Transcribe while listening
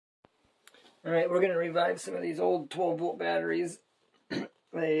Alright, we're going to revive some of these old 12-volt batteries.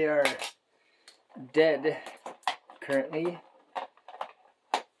 They are dead currently.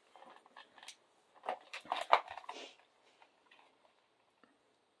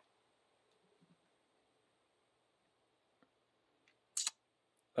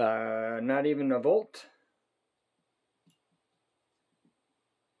 Not even a volt.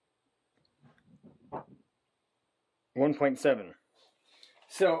 .7.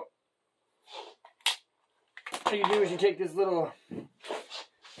 So what you do is you take this little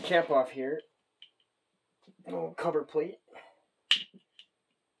cap off here, little cover plate.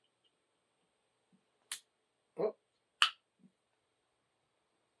 Oh.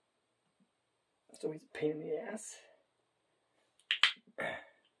 It's always a pain in the ass.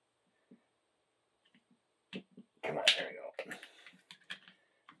 Come on, there we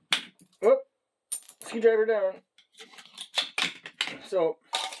go. Oh, screwdriver down. So,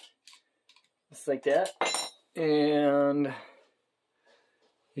 just like that. And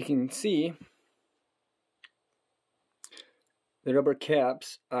you can see the rubber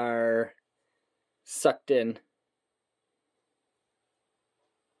caps are sucked in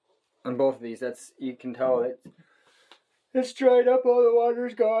on both of these. That's, you can tell it's dried up, all the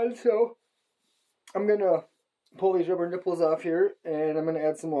water's gone. So I'm gonna pull these rubber nipples off here, and I'm gonna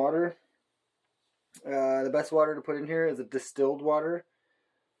add some water. The best water to put in here is a distilled water,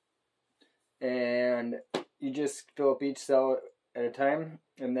 and you just fill up each cell at a time,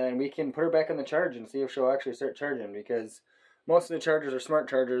 and then we can put her back on the charge and see if she'll actually start charging, because most of the chargers are smart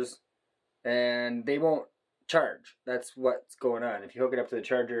chargers and they won't charge. That's what's going on. If you hook it up to the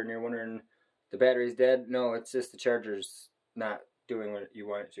charger and you're wondering the battery's dead, no, it's just the charger's not doing what you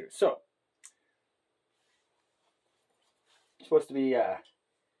want it to. So you're supposed to be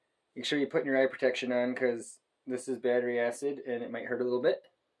make sure you put your eye protection on, because this is battery acid and it might hurt a little bit.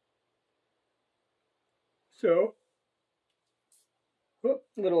 So, whoop,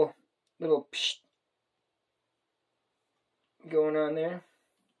 little psh going on there.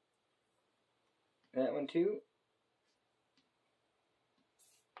 That one too.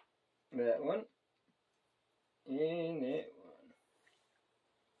 That one. And that one.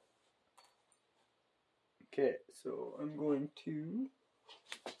 Okay, so I'm going to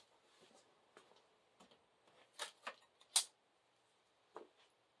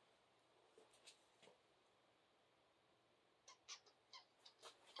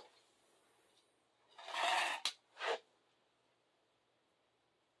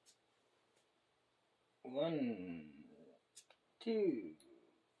one, two.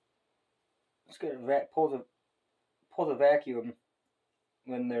 Just gotta pull the vacuum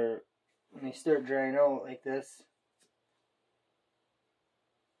when they start drying out like this.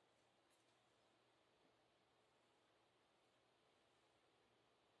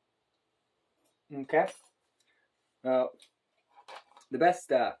 Okay. The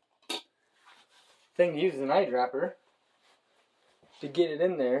best thing to use is an eyedropper to get it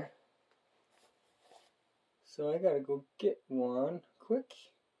in there. So I gotta go get one quick.